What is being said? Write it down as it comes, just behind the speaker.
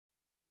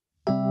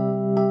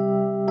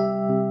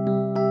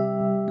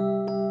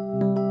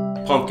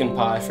Pumpkin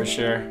pie for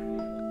sure.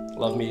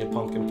 Love me a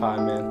pumpkin pie,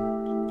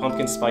 man.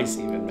 Pumpkin spice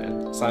even,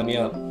 man. Sign me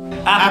up.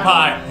 Apple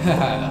pie.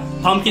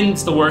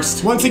 Pumpkin's the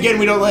worst. Once again,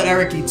 we don't let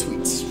Eric eat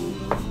sweets.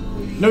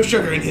 No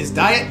sugar in his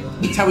diet.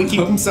 That's how we keep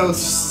him so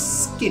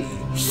skinny.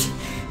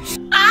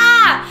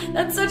 Ah!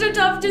 That's such a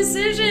tough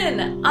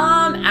decision.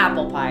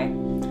 Apple pie.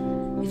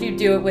 If you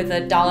do it with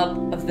a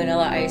dollop of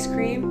vanilla ice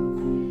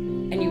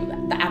cream,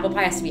 and the apple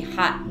pie has to be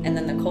hot, and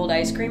then the cold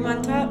ice cream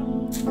on top.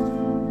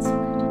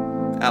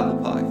 Apple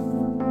pie.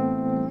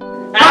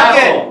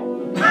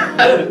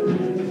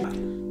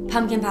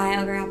 Pumpkin pie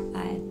over apple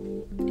pie.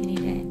 Any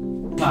day.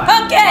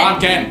 Pumpkin!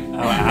 Pumpkin!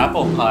 Oh,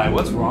 apple pie.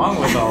 What's wrong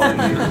with all of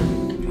you?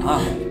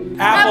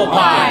 Apple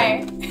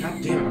pie.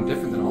 God damn it, I'm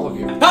different than all of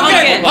you.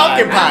 Pumpkin!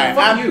 Pumpkin pie.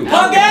 Fuck you.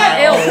 Pumpkin!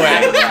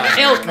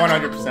 Ilk.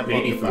 100%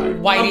 Baby pumpkin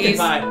food. Whitey's.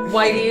 pie.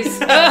 Whitey's.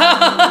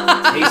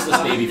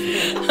 Tasteless baby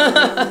food.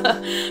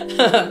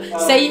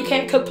 Say you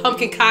can't cook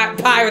pumpkin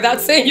pie without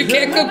saying you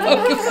can't cook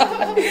pumpkin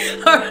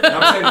pie.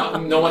 I'm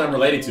saying no one I'm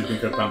related to can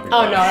cook pumpkin pie.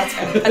 Oh no, that's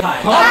good.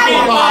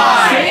 Pumpkin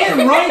pie. Say it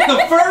right the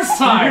first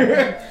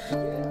time!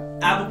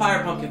 Apple pie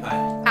or pumpkin pie?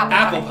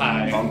 Apple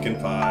pie. Pumpkin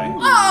pie.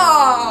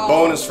 Oh.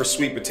 Bonus for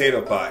sweet potato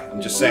pie.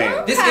 I'm just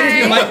saying. This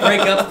interview might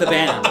break up the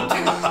band.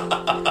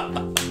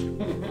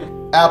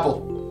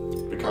 Apple.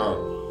 Pecan.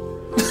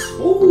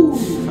 Ooh.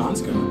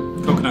 Pecan's good.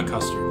 Coconut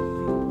custard.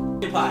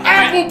 Pie.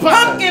 Apple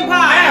pie. Pumpkin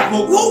pie.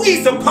 Apple. Who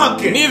eats a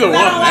pumpkin? Neither one,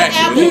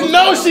 actually. You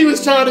know she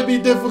was trying to be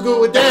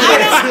difficult with that.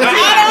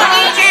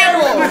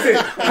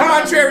 Listen,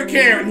 contrary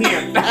Karen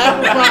here.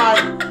 Apple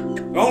pie.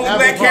 The only Apple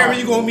black pie. Karen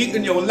you gonna meet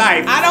in your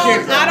life. I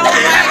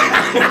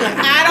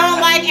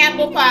don't like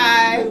apple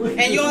pie,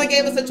 and you only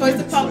gave us a choice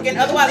of pumpkin.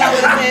 Otherwise, I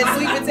would have said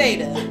sweet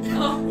potato.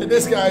 And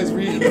this guy's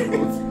reading.